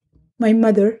My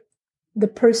Mother, The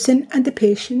Person and the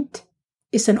Patient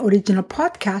is an original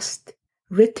podcast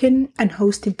written and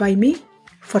hosted by me,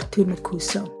 Fortuna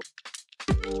Kuso.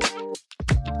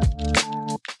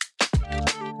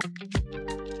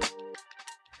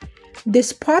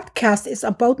 This podcast is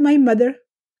about my mother,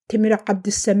 Timira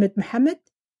Abdussamid Mohammed,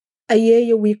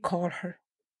 Ayaya we call her,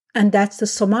 and that's the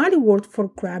Somali word for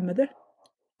grandmother,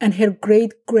 and her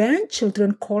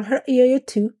great-grandchildren call her Ayaya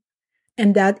too,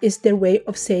 and that is their way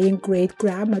of saying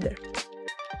great-grandmother.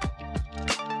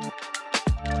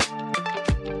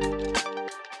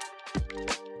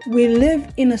 We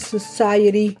live in a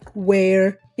society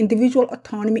where individual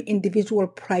autonomy, individual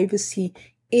privacy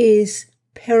is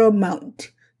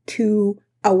paramount to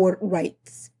our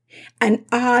rights. And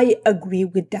I agree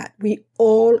with that. We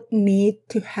all need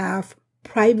to have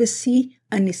privacy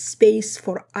and a space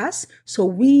for us so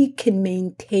we can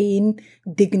maintain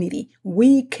dignity.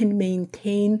 We can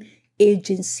maintain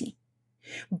agency.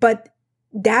 But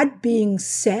that being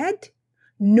said,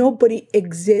 nobody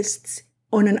exists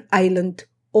on an island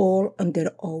all on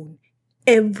their own.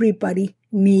 Everybody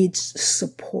needs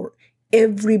support.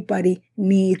 Everybody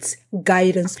needs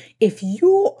guidance. If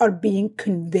you are being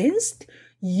convinced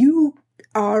you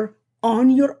are on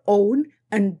your own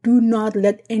and do not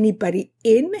let anybody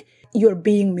in, you're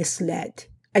being misled.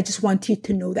 I just want you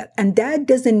to know that. And that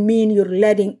doesn't mean you're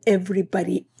letting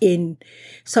everybody in.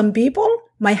 Some people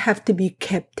might have to be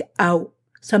kept out.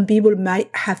 Some people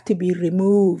might have to be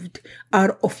removed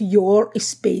out of your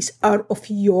space, out of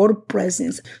your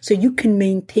presence, so you can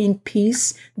maintain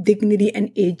peace, dignity,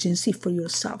 and agency for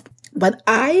yourself. But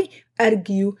I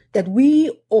argue that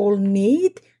we all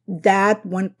need that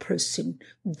one person,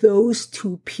 those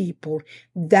two people,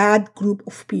 that group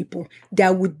of people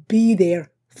that would be there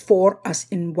for us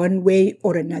in one way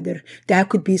or another. That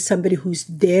could be somebody who's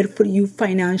there for you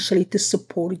financially to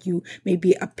support you,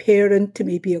 maybe a parent,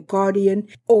 maybe a guardian,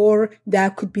 or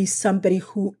that could be somebody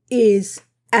who is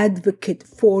advocate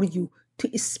for you,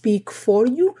 to speak for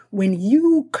you when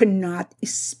you cannot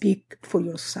speak for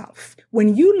yourself.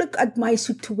 When you look at my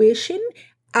situation,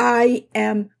 I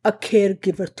am a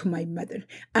caregiver to my mother,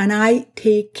 and I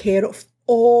take care of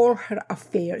all her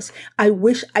affairs. I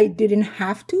wish I didn't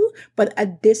have to, but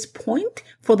at this point,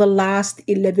 for the last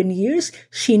 11 years,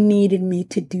 she needed me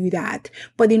to do that.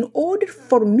 But in order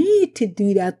for me to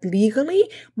do that legally,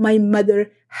 my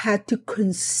mother had to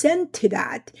consent to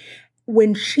that.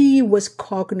 When she was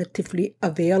cognitively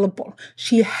available,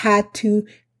 she had to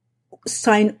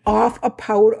sign off a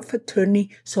power of attorney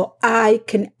so I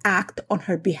can act on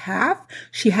her behalf.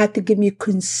 She had to give me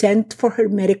consent for her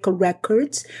medical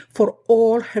records, for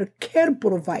all her care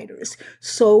providers.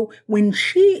 So when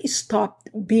she stopped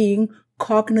being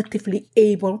cognitively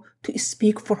able to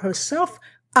speak for herself,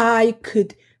 I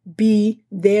could be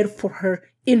there for her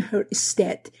in her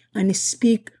stead and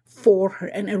speak for her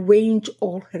and arrange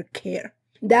all her care.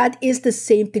 That is the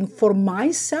same thing for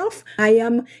myself. I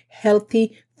am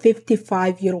healthy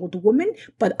 55-year-old woman,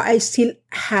 but I still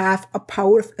have a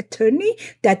power of attorney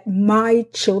that my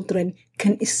children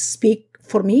can speak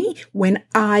for me when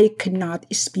I cannot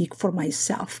speak for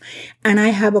myself. And I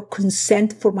have a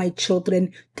consent for my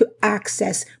children to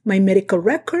access my medical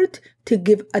record, to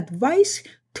give advice,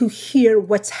 to hear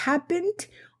what's happened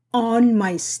on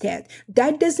my stead.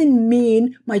 That doesn't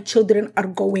mean my children are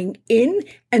going in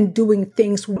and doing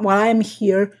things while I'm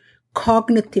here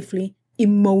cognitively,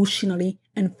 emotionally,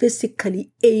 and physically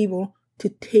able to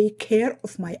take care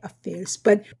of my affairs.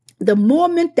 But the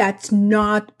moment that's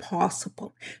not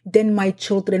possible, then my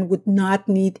children would not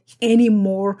need any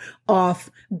more of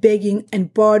begging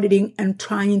and bartering and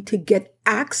trying to get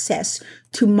access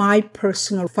to my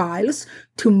personal files,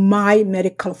 to my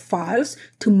medical files,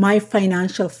 to my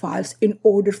financial files in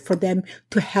order for them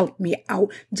to help me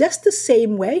out. Just the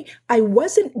same way, I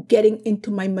wasn't getting into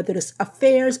my mother's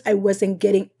affairs. I wasn't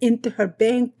getting into her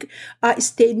bank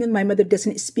statement. My mother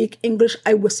doesn't speak English.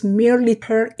 I was merely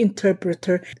her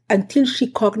interpreter until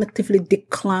she cognitively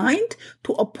declined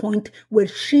to a point where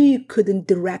she couldn't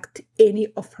direct any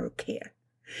of her care.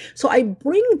 So I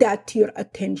bring that to your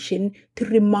attention to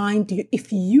remind you,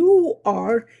 if you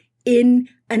are in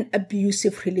an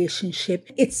abusive relationship,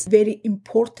 it's very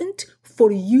important for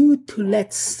you to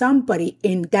let somebody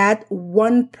in, that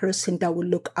one person that will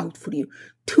look out for you,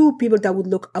 two people that will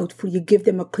look out for you, give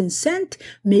them a consent,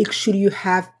 make sure you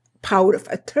have power of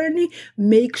attorney,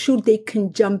 make sure they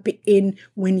can jump in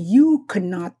when you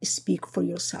cannot speak for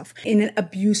yourself. In an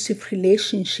abusive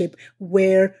relationship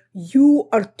where you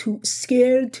are too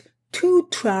scared, too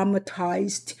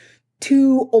traumatized,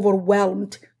 too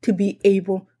overwhelmed to be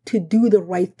able to do the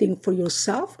right thing for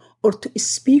yourself or to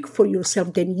speak for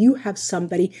yourself, then you have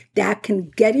somebody that can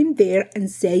get in there and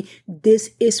say,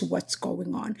 this is what's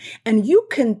going on. And you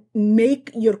can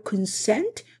make your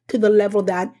consent to the level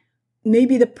that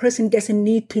maybe the person doesn't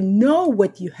need to know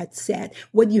what you had said,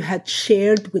 what you had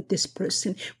shared with this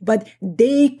person, but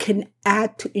they can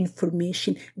add to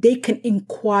information. They can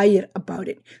inquire about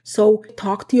it. So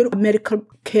talk to your medical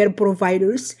care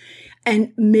providers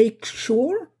and make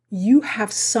sure you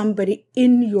have somebody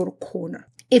in your corner.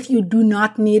 If you do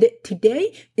not need it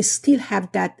today, still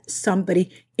have that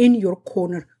somebody in your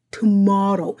corner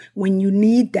tomorrow when you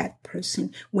need that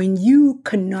person, when you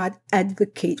cannot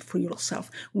advocate for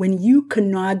yourself, when you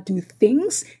cannot do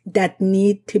things that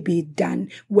need to be done,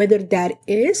 whether that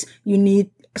is you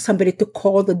need somebody to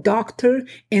call the doctor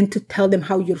and to tell them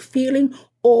how you're feeling,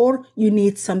 or you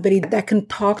need somebody that can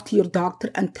talk to your doctor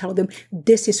and tell them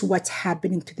this is what's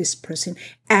happening to this person.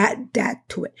 Add that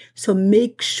to it. So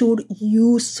make sure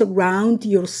you surround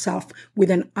yourself with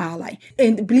an ally.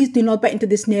 And please do not buy into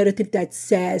this narrative that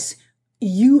says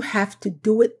you have to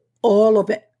do it, all of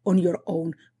it on your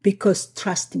own, because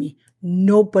trust me,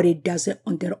 nobody does it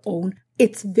on their own.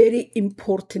 It's very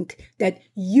important that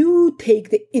you take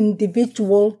the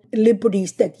individual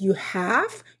liberties that you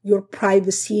have, your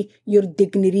privacy, your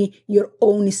dignity, your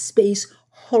own space.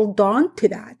 Hold on to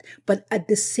that. But at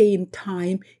the same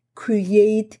time,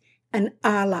 create an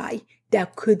ally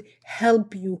that could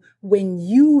help you when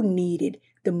you need it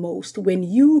the most, when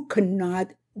you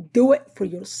cannot do it for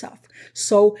yourself.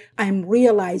 So I'm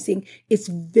realizing it's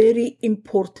very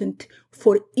important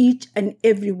for each and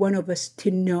every one of us to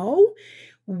know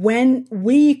when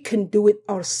we can do it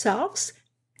ourselves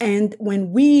and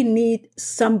when we need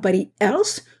somebody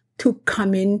else to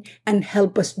come in and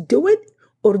help us do it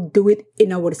or do it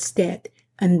in our stead.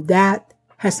 And that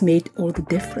has made all the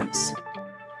difference.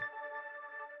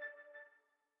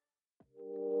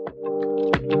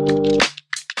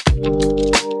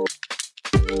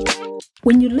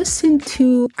 When you listen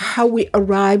to how we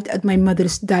arrived at my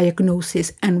mother's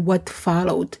diagnosis and what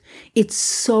followed, it's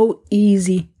so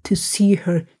easy to see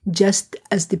her just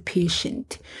as the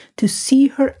patient, to see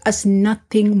her as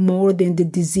nothing more than the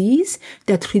disease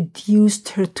that reduced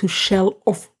her to shell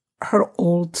of her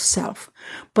old self.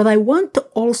 But I want to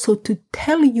also to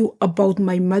tell you about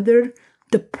my mother,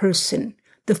 the person,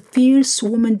 the fierce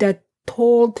woman that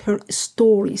told her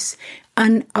stories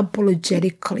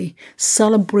unapologetically,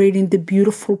 celebrating the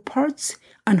beautiful parts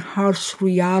and harsh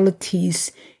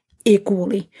realities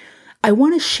equally. I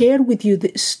want to share with you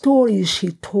the stories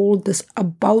she told us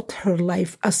about her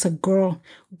life as a girl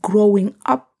growing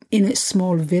up in a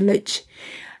small village,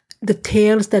 the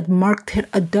tales that marked her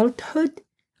adulthood.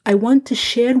 I want to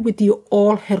share with you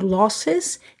all her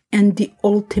losses and the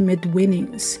ultimate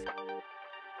winnings.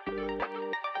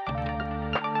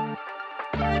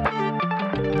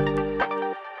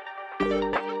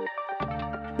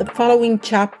 The following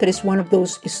chapter is one of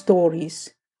those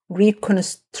stories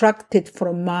reconstructed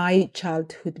from my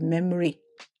childhood memory.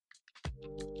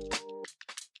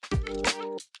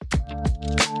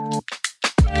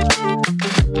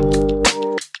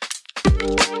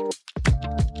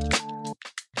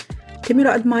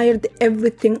 Timiro admired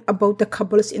everything about the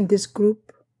couples in this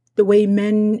group, the way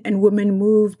men and women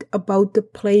moved about the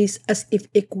place as if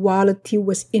equality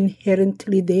was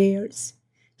inherently theirs.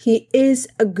 He is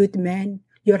a good man,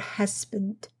 your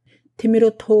husband,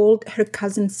 Timiro told her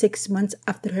cousin 6 months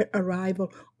after her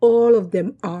arrival. All of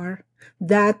them are.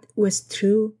 That was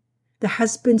true. The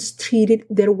husbands treated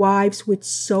their wives with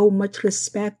so much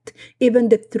respect. Even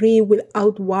the 3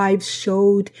 without wives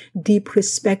showed deep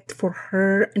respect for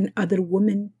her and other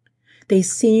women. They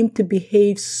seemed to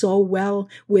behave so well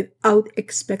without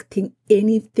expecting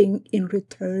anything in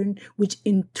return, which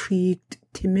intrigued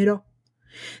Timiro.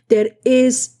 There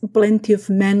is plenty of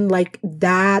men like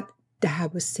that,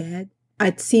 Dahaba said.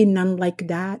 I'd seen none like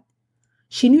that.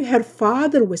 She knew her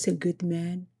father was a good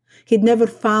man. He'd never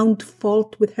found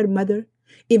fault with her mother,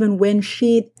 even when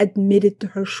she'd admitted to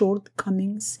her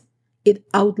shortcomings. It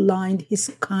outlined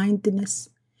his kindness.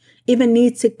 Even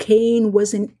Nietzsche Kane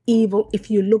wasn't evil if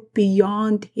you look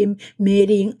beyond him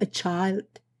marrying a child.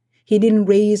 He didn't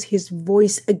raise his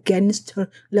voice against her,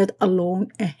 let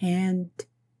alone a hand.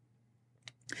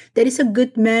 There is a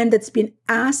good man that's been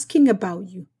asking about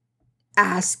you.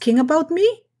 Asking about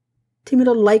me?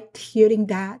 Timiro liked hearing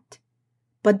that.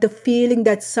 But the feeling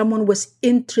that someone was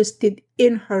interested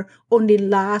in her only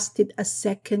lasted a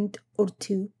second or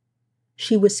two.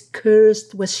 She was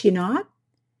cursed, was she not?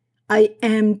 I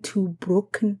am too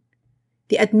broken.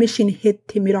 The admission hit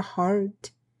Timiro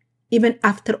hard. Even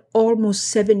after almost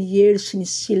 7 years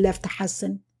since she left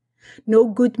Hassan. No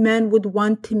good man would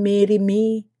want to marry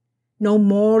me. no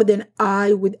more than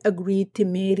I would agree to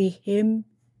marry him.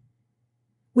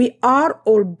 We are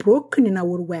all broken in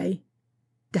our way,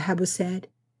 Dahaba said.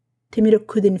 Timiro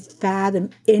couldn't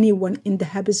fathom anyone in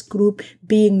Dahaba's group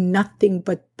being nothing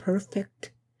but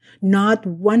perfect. Not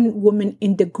one woman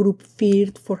in the group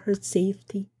feared for her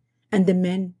safety. And the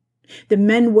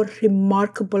men were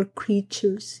remarkable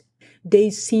creatures. They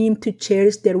seemed to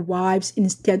cherish their wives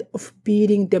instead of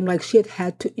beating them like she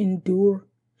had to endure.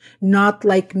 Not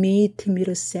like me,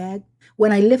 Timiro said.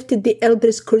 When I lifted the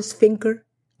elder's cursed finger,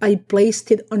 I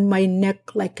placed it on my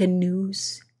neck like a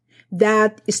noose.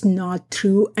 That is not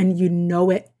true, and you know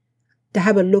it.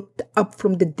 Dahaba looked up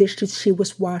from the dishes she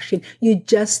was washing. You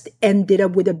just ended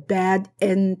up with a bad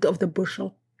end of the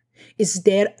bushel. Is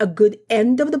there a good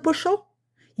end of the bushel?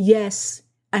 Yes,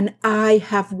 and I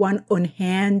have one on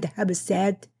hand, Dahaba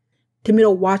said.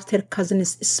 Timiro watched her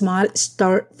cousin's smile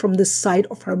start from the side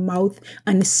of her mouth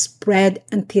and spread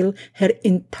until her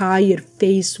entire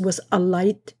face was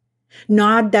alight.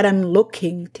 Not that I'm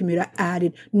looking, Timiro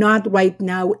added. Not right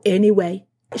now, anyway.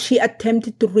 She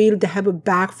attempted to reel Dahaba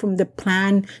back from the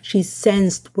plan she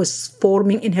sensed was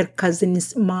forming in her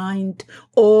cousin's mind.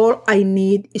 All I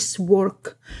need is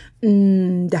work,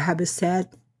 Dahaba said.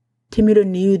 Timiro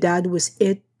knew that was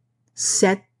it.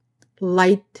 Set,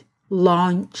 light,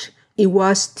 launch. It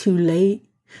was too late.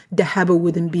 Dahaba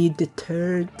wouldn't be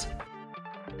deterred.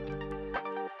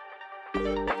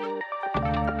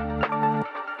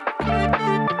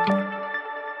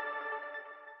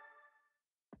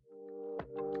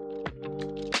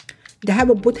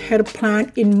 Dahaba put her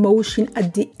plan in motion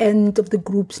at the end of the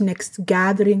group's next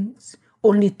gatherings,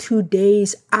 only 2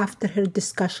 days after her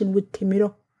discussion with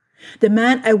Timiro. The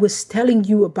man I was telling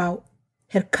you about,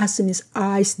 her cousin's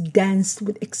eyes danced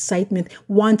with excitement,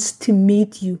 wants to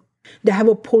meet you.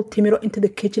 Dahaba pulled Timiro into the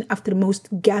kitchen after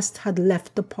most guests had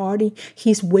left the party.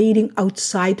 He's waiting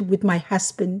outside with my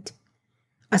husband.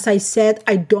 As I said,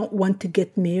 I don't want to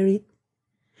get married.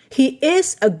 He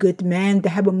is a good man.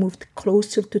 Dahaba moved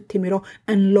closer to Timiro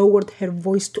and lowered her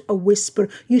voice to a whisper.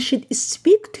 You should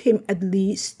speak to him at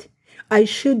least. I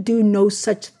should do no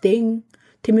such thing.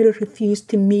 Timiro refused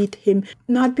to meet him,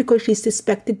 not because she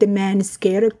suspected the man's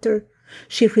character.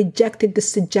 She rejected the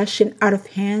suggestion out of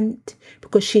hand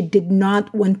because she did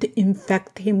not want to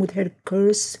infect him with her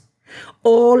curse.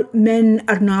 All men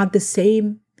are not the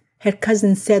same, her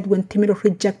cousin said when Timiro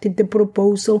rejected the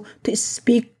proposal to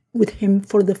speak with him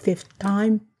for the 5th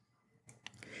time.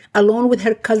 Alone with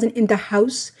her cousin in the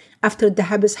house, after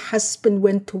Dahaba's husband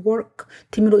went to work,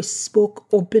 Timiro spoke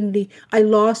openly. I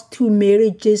lost 2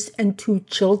 marriages and 2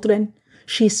 children.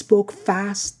 She spoke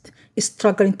fast,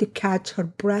 struggling to catch her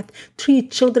breath. 3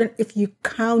 children if you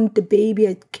count the baby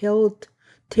I killed.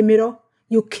 Timiro,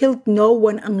 you killed no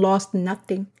one and lost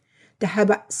nothing.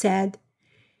 Dahaba said,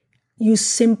 you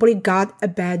simply got a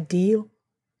bad deal.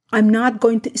 I'm not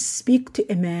going to speak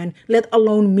to a man, let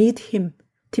alone meet him.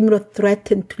 Timiro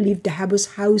threatened to leave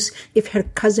Dahaba's house if her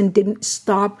cousin didn't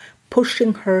stop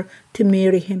pushing her to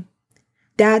marry him.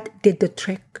 That did the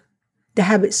trick.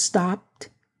 Dahaba stopped.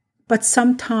 But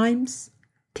sometimes,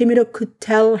 Timiro could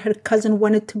tell her cousin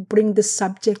wanted to bring the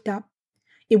subject up.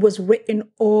 It was written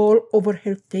all over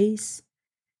her face.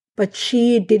 But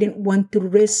she didn't want the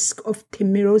risk of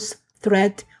Timiro's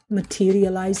threat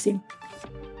materializing.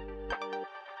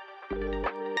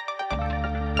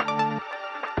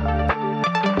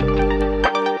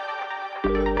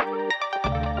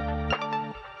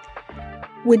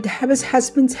 With Dahaba's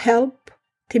husband's help,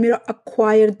 Timiro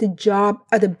acquired the job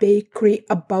at a bakery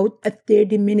about a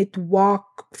 30-minute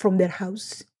walk from their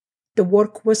house. The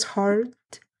work was hard.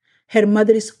 Her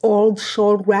mother's old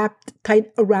shawl wrapped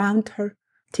tight around her.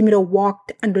 Timiro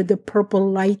walked under the purple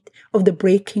light of the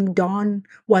breaking dawn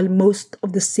while most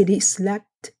of the city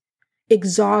slept.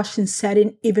 Exhaustion set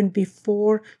in even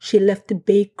before she left the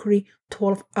bakery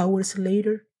 12 hours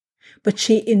later. But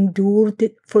she endured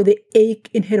it, for the ache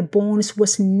in her bones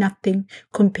was nothing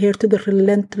compared to the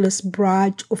relentless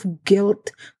barrage of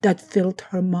guilt that filled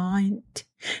her mind.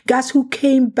 Guess who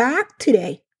came back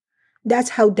today? That's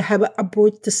how Dahaba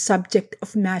approached the subject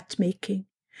of matchmaking.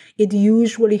 It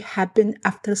usually happened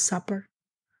after supper.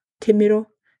 Timiro,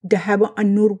 Dahaba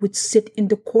and Noor would sit in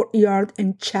the courtyard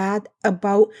and chat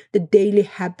about the daily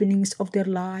happenings of their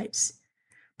lives.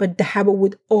 But Dahaba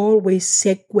would always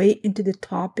segue into the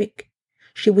topic.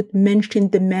 She would mention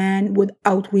the man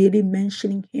without really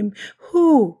mentioning him.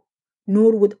 Who?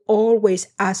 Noor would always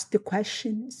ask the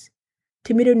questions.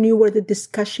 Timiro knew where the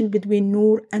discussion between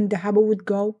Noor and Dahaba would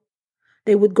go.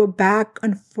 They would go back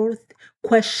and forth,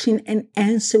 question and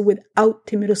answer without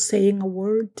Timiro saying a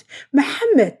word.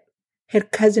 Muhammad, her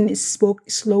cousin spoke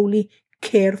slowly,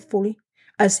 carefully,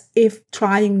 as if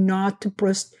trying not to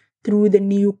burst through the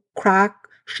new crack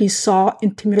she saw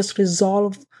in Timiro's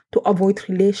resolve to avoid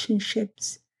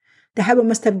relationships. The habit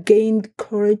must have gained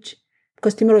courage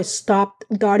because Timiro stopped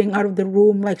darting out of the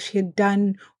room like she had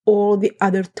done all the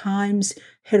other times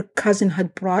her cousin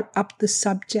had brought up the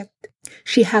subject.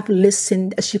 She half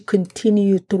listened as she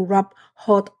continued to rub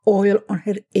hot oil on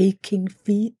her aching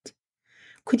feet.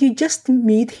 Could you just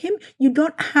meet him? You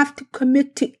don't have to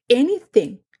commit to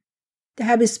anything. The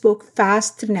habit spoke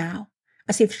faster now,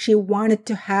 as if she wanted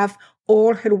to have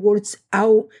all her words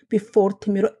out before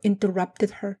Timiro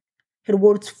interrupted her. Her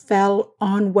words fell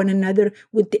on one another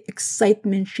with the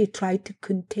excitement she tried to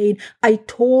contain. I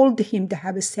told him, the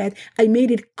habit said. I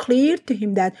made it clear to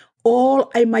him that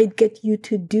all I might get you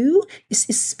to do is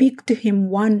speak to him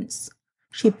once.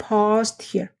 She paused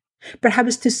here,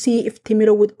 perhaps to see if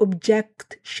Timiro would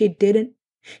object. She didn't.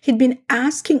 He'd been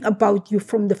asking about you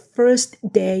from the first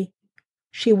day.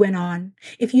 She went on.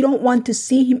 If you don't want to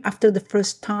see him after the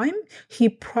first time, he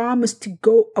promised to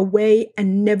go away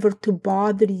and never to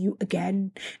bother you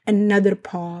again. Another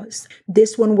pause.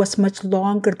 This one was much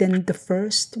longer than the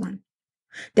first one.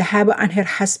 The Haba and her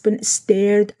husband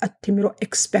stared at Timiro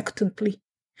expectantly.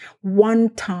 One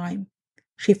time,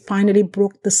 she finally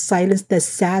broke the silence that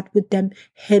sat with them,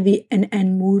 heavy and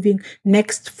unmoving.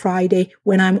 Next Friday,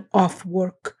 when I'm off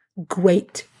work.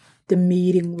 Great. The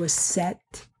meeting was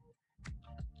set.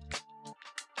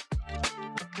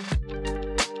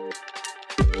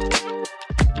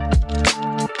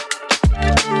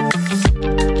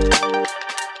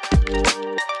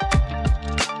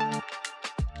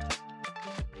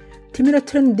 Timiro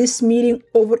turned this meeting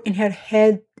over in her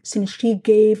head since she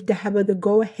gave the Haba the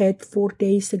go-ahead 4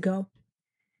 days ago.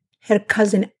 Her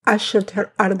cousin ushered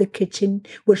her out of the kitchen,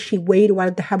 where she waited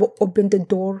while the Haba opened the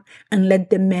door and led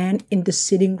the man in the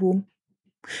sitting room.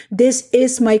 This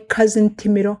is my cousin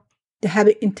Timiro. The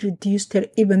Haba introduced her,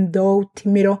 even though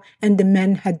Timiro and the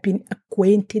man had been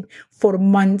acquainted for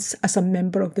months as a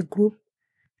member of the group.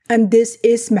 And this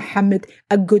is Muhammad,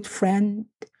 a good friend.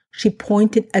 She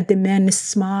pointed at the man and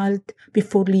smiled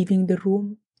before leaving the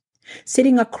room.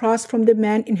 Sitting across from the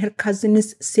man in her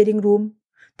cousin's sitting room,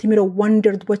 Timiro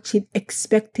wondered what she'd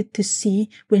expected to see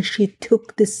when she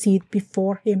took the seat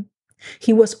before him.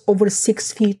 He was over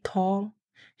 6 feet tall.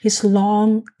 His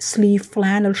long-sleeve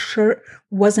flannel shirt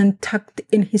wasn't tucked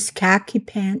in his khaki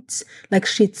pants like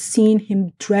she'd seen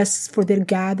him dress for their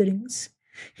gatherings.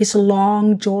 His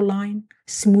long jawline,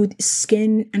 smooth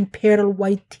skin, and pearl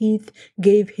white teeth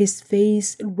gave his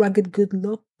face rugged good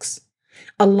looks.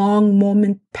 A long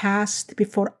moment passed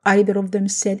before either of them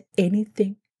said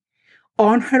anything.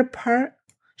 On her part,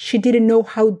 she didn't know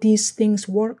how these things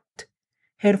worked.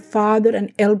 Her father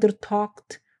and elder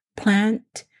talked,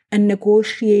 planned, and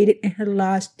negotiated in her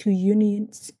last 2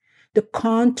 unions. The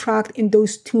contract in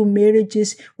those 2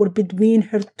 marriages were between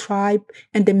her tribe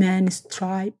and the man's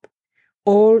tribe.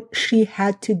 All she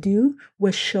had to do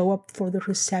was show up for the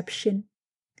reception.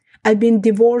 I've been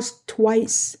divorced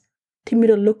twice.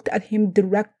 Timiro looked at him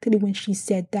directly when she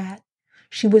said that.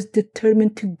 She was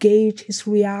determined to gauge his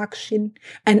reaction,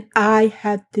 and I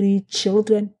had 3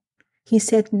 children. He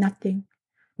said nothing.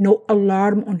 No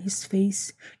alarm on his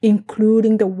face,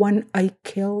 including the one I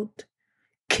killed.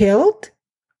 Killed?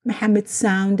 Muhammad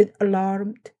sounded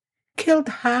alarmed. Killed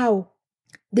how?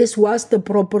 This was the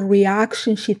proper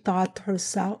reaction, she thought to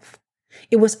herself.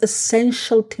 It was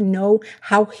essential to know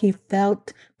how he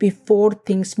felt before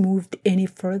things moved any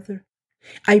further.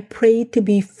 I prayed to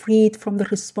be freed from the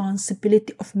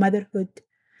responsibility of motherhood.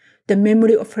 The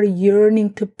memory of her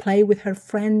yearning to play with her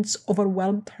friends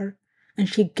overwhelmed her, and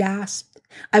she gasped.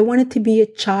 I wanted to be a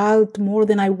child more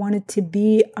than I wanted to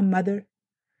be a mother.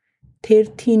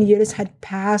 13 years had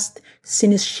passed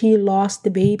since she lost the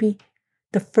baby,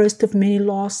 the first of many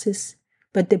losses,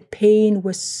 but the pain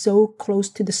was so close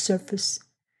to the surface.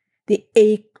 The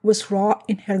ache was raw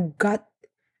in her gut,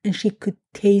 and she could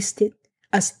taste it,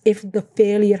 as if the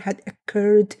failure had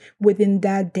occurred within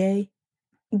that day.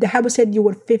 The Haba said you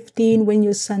were 15 when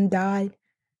your son died.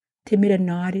 Timiro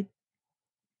nodded.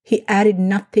 He added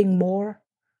nothing more,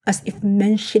 as if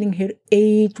mentioning her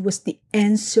age was the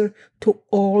answer to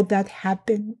all that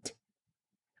happened.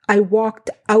 I walked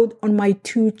out on my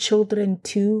 2 children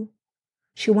too.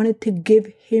 She wanted to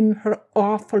give him her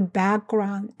awful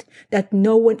background that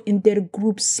no one in their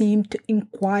group seemed to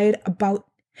inquire about.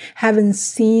 Haven't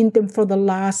seen them for the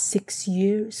last 6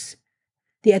 years.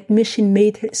 The admission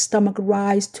made her stomach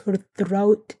rise to her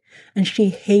throat, and she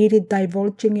hated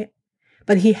divulging it.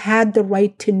 But he had the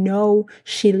right to know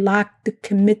she lacked the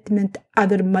commitment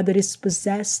other mothers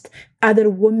possessed, other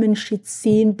women she'd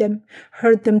seen them,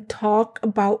 heard them talk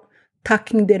about,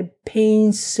 tucking their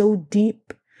pains so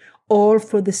deep, all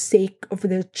for the sake of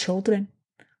their children.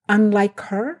 Unlike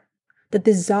her, the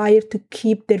desire to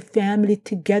keep their family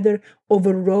together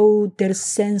overrode their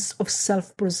sense of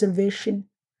self-preservation.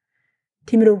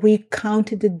 Timiro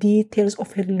recounted the details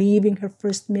of her leaving her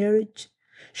first marriage.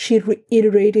 She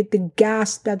reiterated the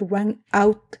gasp that rang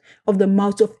out of the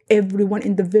mouths of everyone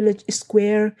in the village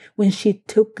square when she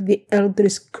took the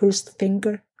elder's cursed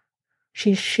finger.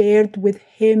 She shared with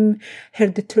him her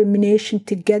determination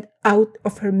to get out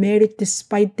of her marriage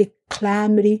despite the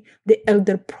calamity the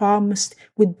elder promised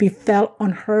would befall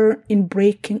on her in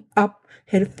breaking up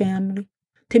her family.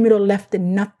 Timiro left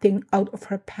nothing out of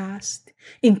her past,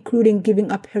 including giving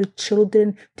up her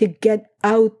children to get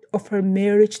out of her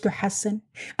marriage to Hassan.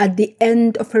 At the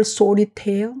end of her sorry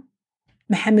tale,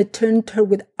 Muhammad turned to her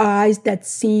with eyes that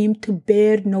seemed to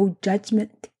bear no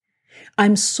judgment.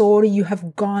 I'm sorry you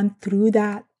have gone through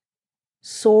that.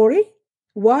 Sorry?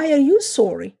 Why are you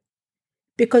sorry?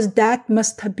 Because that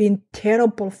must have been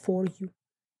terrible for you.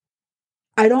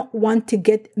 I don't want to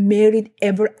get married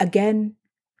ever again.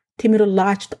 Timiro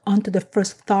latched onto the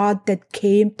first thought that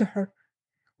came to her.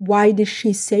 Why did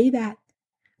she say that?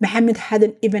 Muhammad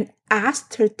hadn't even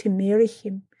asked her to marry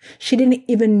him. She didn't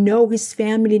even know his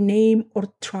family name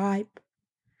or tribe.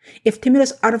 If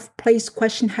Timiro's out-of-place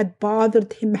question had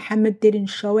bothered him, Muhammad didn't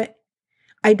show it.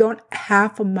 I don't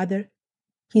have a mother,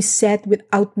 he said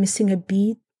without missing a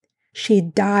beat. She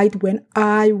died when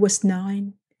I was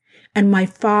 9, and my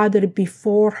father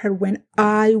before her when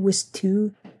I was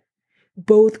 2.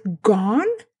 Both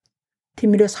gone?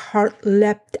 Timiro's heart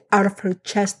leapt out of her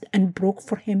chest and broke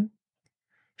for him.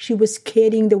 She was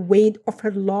carrying the weight of her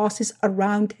losses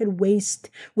around her waist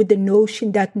with the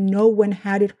notion that no one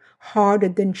had it harder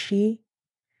than she.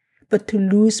 But to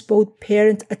lose both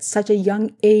parents at such a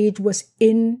young age was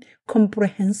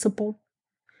incomprehensible.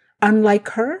 Unlike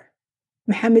her,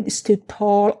 Muhammad stood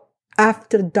tall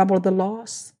after double the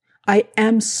loss. I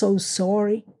am so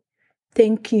sorry.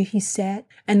 Thank you, he said,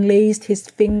 and laced his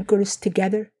fingers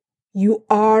together. You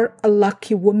are a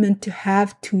lucky woman to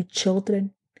have 2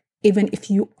 children, even if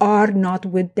you are not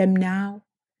with them now.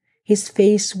 His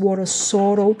face wore a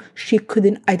sorrow she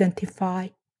couldn't identify.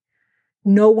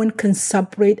 No one can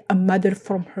separate a mother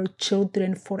from her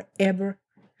children forever.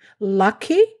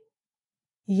 Lucky?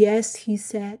 Yes, he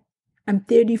said. I'm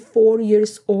 34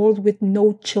 years old with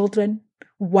no children,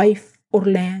 wife, or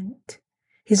land.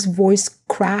 His voice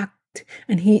cracked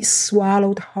and he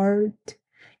swallowed hard.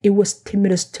 It was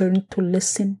Timiro's turn to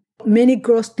listen. Many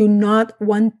girls do not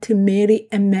want to marry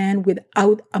a man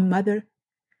without a mother,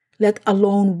 let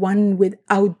alone one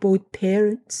without both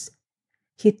parents.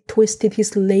 He twisted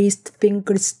his laced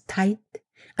fingers tight,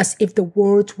 as if the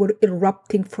words were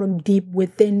erupting from deep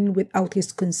within without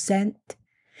his consent.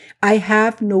 I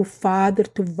have no father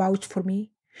to vouch for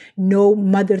me, no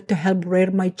mother to help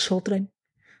rear my children.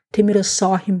 Timiro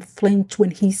saw him flinch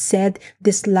when he said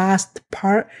this last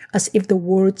part, as if the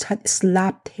words had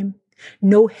slapped him.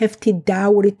 No hefty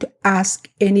dowry to ask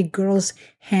any girl's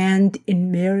hand in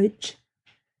marriage.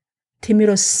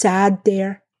 Timiro sat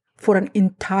there for an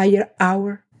entire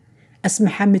hour as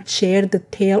Muhammad shared the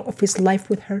tale of his life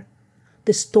with her,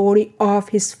 the story of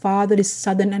his father's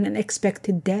sudden and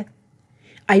unexpected death.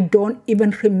 I don't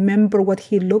even remember what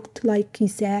he looked like, he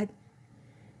said.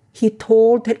 He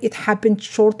told her it happened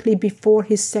shortly before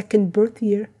his 2nd birth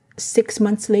year. 6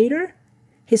 months later,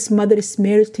 his mother's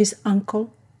marriage to his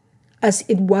uncle, as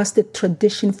it was the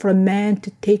tradition for a man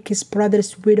to take his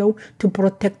brother's widow to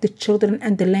protect the children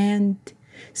and the land,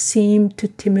 seemed to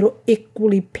Timiro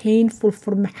equally painful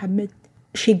for Muhammad.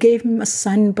 She gave him a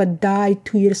son but died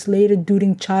 2 years later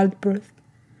during childbirth.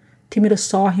 Timiro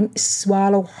saw him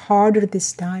swallow harder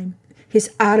this time. His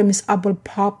Adam's apple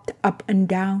popped up and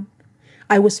down.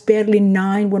 I was barely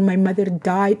 9 when my mother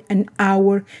died, an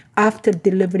hour after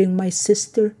delivering my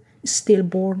sister,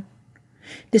 stillborn.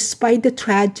 Despite the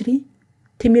tragedy,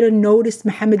 Timiro noticed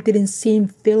Muhammad didn't seem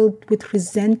filled with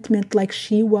resentment like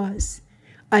she was.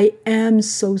 I am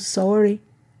so sorry.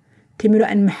 Timiro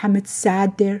and Muhammad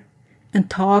sat there and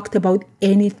talked about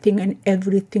anything and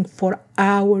everything for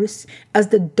hours as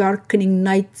the darkening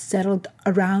night settled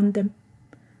around them.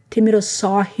 Timiro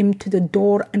saw him to the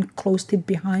door and closed it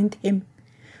behind him.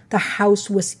 The house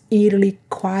was eerily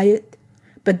quiet,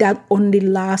 but that only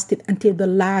lasted until the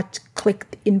latch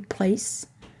clicked in place.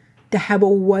 The Haba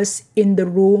was in the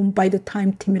room by the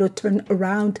time Timiro turned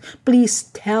around. Please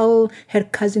tell, her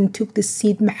cousin took the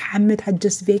seat Muhammad had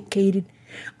just vacated.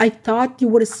 I thought you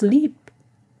were asleep.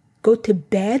 go to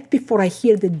bed before I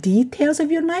hear the details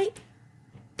of your night?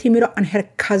 Timiro and her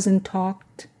cousin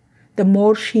talked. The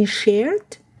more she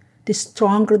shared, the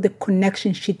stronger the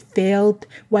connection she'd felt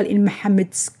while in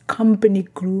Muhammad's company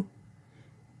grew.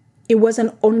 It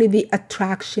wasn't only the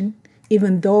attraction,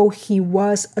 even though he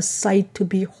was a sight to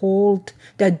behold,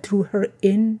 that drew her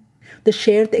in. The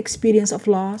shared experience of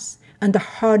loss and the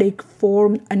heartache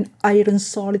formed an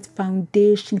iron-solid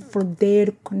foundation for their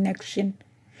connection.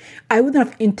 I wouldn't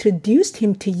have introduced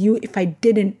him to you if I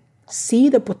didn't see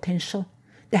the potential.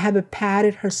 The Habba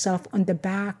patted herself on the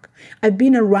back. I've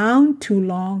been around too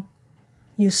long.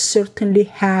 You certainly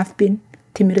have been,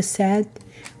 Timira said,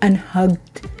 and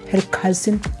hugged her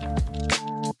cousin.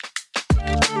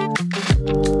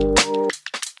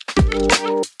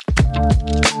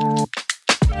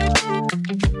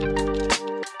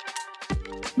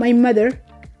 My Mother,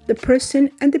 The Person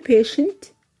and the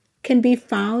Patient can be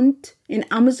found in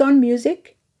Amazon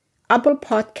Music, Apple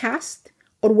Podcast,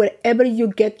 or wherever you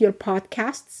get your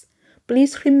podcasts.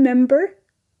 Please remember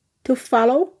to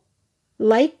follow,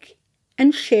 like,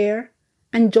 and share,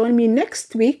 and join me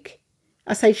next week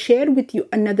as I share with you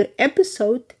another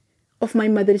episode of my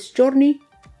mother's journey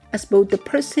as both the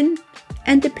person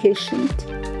and the patient.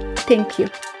 Thank you.